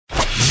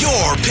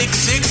Your Pick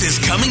 6 is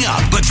coming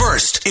up. But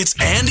first, it's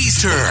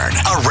Andy's turn.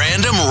 A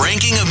random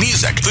ranking of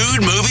music,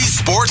 food, movies,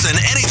 sports, and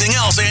anything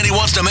else Andy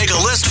wants to make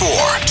a list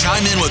for.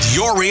 Chime in with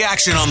your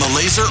reaction on the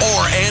Laser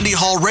or Andy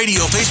Hall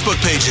Radio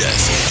Facebook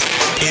pages.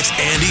 It's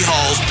Andy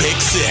Hall's Pick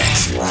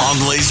 6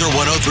 on Laser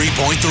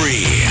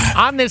 103.3.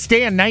 On this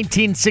day in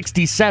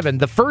 1967,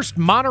 the first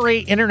Monterey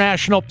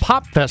International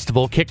Pop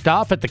Festival kicked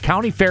off at the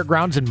county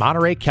fairgrounds in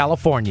Monterey,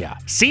 California.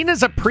 Seen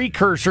as a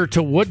precursor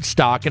to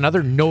Woodstock and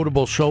other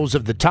notable shows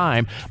of the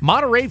time,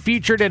 Monterey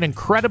featured an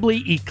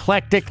incredibly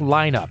eclectic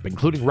lineup,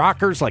 including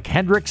rockers like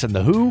Hendrix and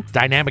The Who,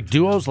 dynamic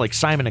duos like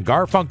Simon and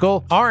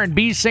Garfunkel,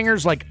 R&B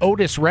singers like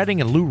Otis Redding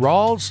and Lou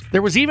Rawls.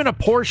 There was even a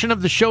portion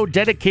of the show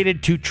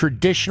dedicated to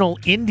traditional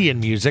Indian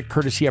music,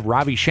 courtesy of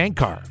Ravi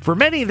Shankar. For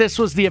many, this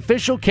was the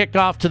official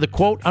kickoff to the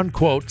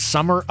quote-unquote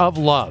Summer of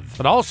Love,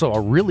 but also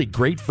a really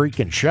great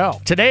freaking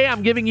show. Today,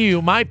 I'm giving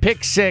you my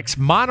Pick 6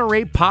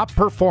 Monterey Pop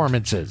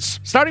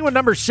performances. Starting with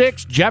number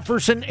 6,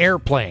 Jefferson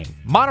Airplane.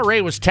 Monterey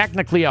was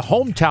technically a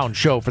hometown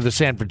show for the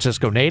San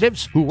Francisco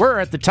natives, who were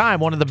at the time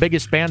one of the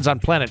biggest bands on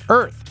planet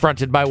Earth,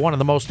 fronted by one of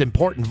the most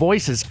important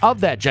voices of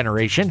that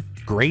generation,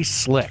 Grace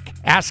Slick.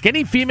 Ask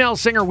any female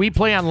singer we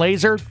play on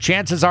Laser,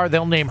 chances are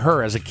they'll name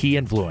her as a key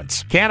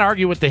influence. Can't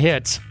argue with the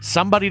hits,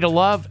 Somebody to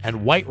Love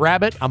and White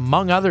Rabbit,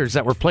 among others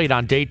that were played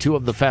on day 2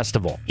 of the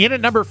festival. In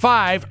at number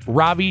 5,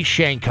 Ravi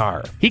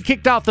Shankar. He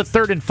kicked off the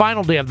third and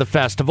final day of the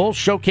festival,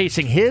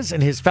 showcasing his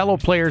and his fellow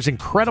players'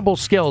 incredible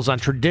skills on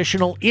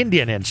traditional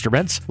Indian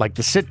instruments like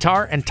the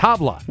sitar and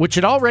tabla, which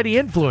had already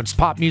influenced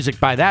pop music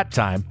by that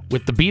time,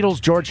 with the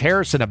Beatles' George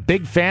Harrison a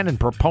big fan and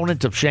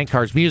proponent of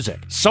Shankar's music.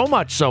 So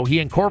much so, he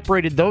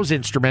incorporated those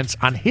instruments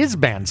on his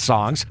band's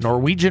songs,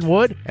 Norwegian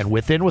Wood and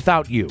Within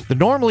Without You. The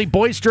normally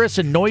boisterous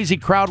and noisy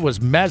crowd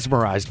was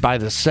mesmerized by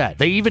the set.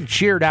 They even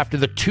cheered after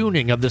the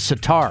tuning of the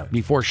sitar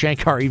before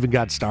Shankar even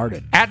got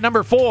started. At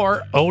number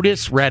 4,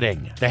 Otis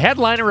Redding. The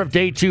headliner of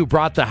day 2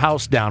 brought the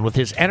house down with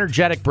his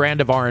energetic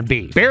brand of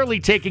R&B, barely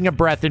taking a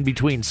breath in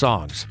between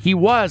songs. He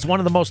was one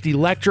of the most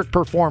electric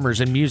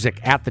performers in music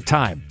at the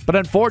time, but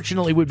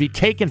unfortunately would be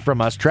taken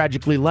from us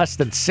tragically less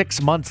than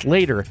 6 months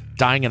later,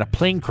 dying in a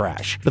plane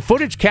crash. The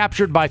footage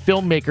captured by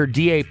filmmaker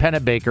D.A.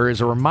 Pennebaker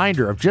is a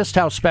reminder of just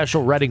how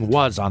special Redding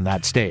was on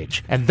that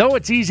stage. And though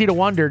it's easy to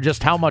wonder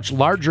just how much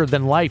larger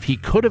than life he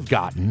could have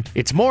gotten,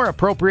 it's more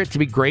appropriate to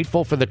be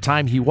grateful for the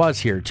time he was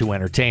here to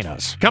entertain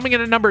us. Coming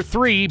in at number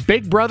 3,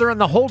 Big Brother and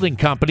the Holding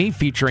Company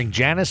featuring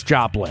Janis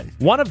Joplin.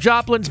 One of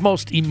Joplin's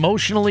most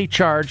emotionally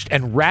charged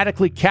and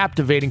radically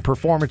captivating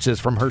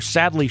performances from her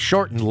sadly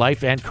shortened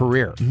life and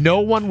career. No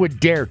one would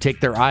dare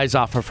take their eyes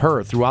off of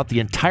her throughout the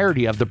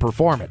entirety of the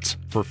performance,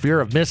 for fear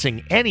of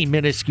missing any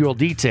minuscule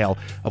detail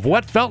of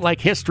what felt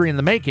like history in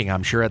the making,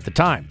 I'm sure, at the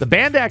time. The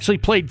band actually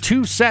played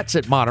 2 sets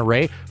at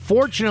Monterey.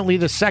 Fortunately,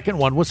 the second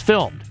one was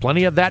filmed.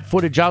 Plenty of that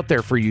footage out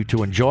there for you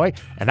to enjoy,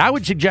 and I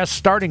would suggest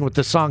starting with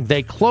the song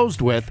they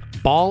closed with,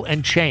 Ball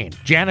and Chain.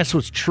 Janis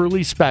was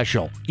truly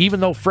special, even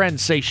though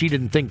friends say she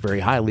didn't think very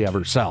highly of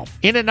herself.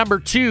 In at number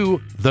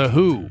 2, The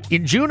Who.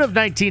 In June of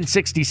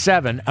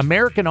 1967,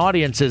 American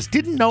audiences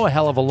didn't know a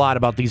hell of a lot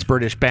about these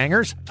British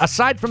bangers,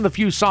 aside from the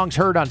few songs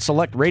heard on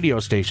select radio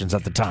stations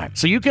at the time.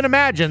 So you can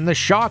imagine the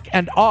shock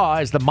and awe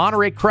as the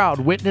Monterey crowd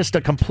witnessed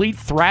a complete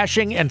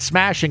thrashing and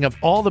smashing of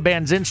all the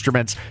band's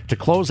instruments to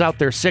close out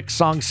their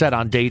 6-song set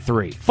on day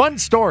 3. Fun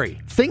story,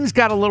 things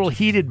got a little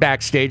heated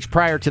backstage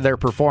prior to their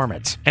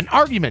performance. An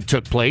argument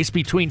took place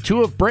between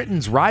 2 of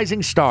Britain's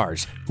rising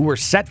stars who were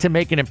set to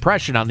make an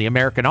impression on the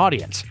American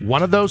audience.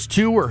 One of those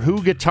 2 were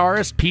Who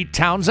guitarist Pete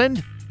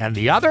Townsend, and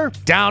the other,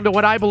 down to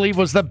what I believe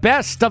was the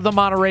best of the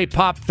Monterey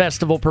Pop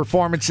Festival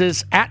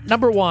performances, at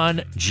number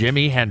 1,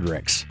 Jimi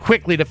Hendrix.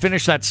 Quickly, to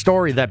finish that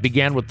story that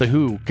began with The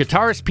Who,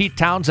 guitarist Pete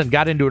Townsend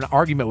got into an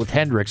argument with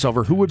Hendrix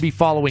over who would be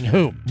following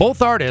whom.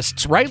 Both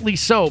artists, rightly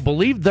so,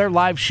 believed their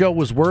live show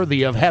was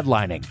worthy of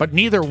headlining, but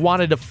neither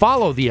wanted to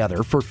follow the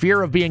other for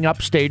fear of being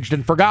upstaged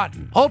and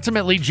forgotten.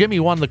 Ultimately, Jimmy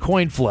won the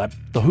coin flip,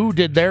 The Who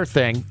did their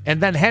thing,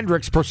 and then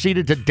Hendrix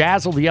proceeded to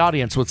dazzle the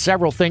audience with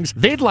several things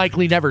they'd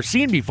likely never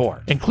seen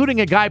before, including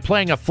a guy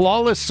playing a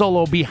flawless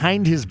solo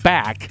behind his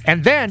back,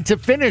 and then, to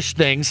finish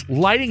things,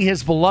 lighting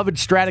his beloved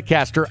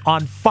Stratocaster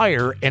on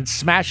fire and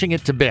smashing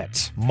it to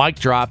bits. Mic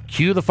drop,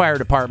 cue the fire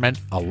department,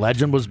 a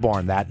legend was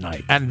born that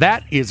night. And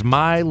that is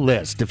my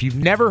list. If you've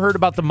never heard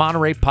about the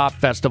Monterey Pop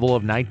Festival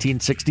of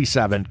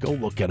 1967, go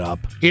look it up.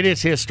 It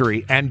is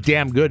history, and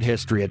damn good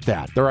history at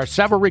that. There are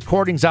several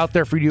recordings out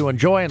there for you to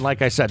enjoy, and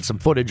like I said, some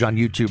footage on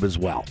YouTube as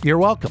well. You're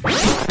welcome.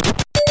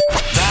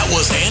 That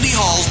was Andy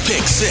Hall's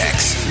Pick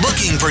 6.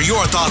 Looking for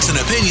your thoughts and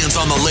opinions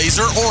on the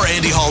Laser or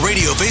Andy Hall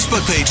Radio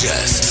Facebook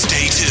pages.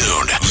 Stay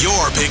tuned.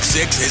 Your Pick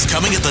 6 is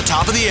coming at the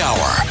top of the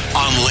hour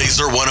on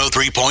Laser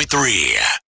 103.3.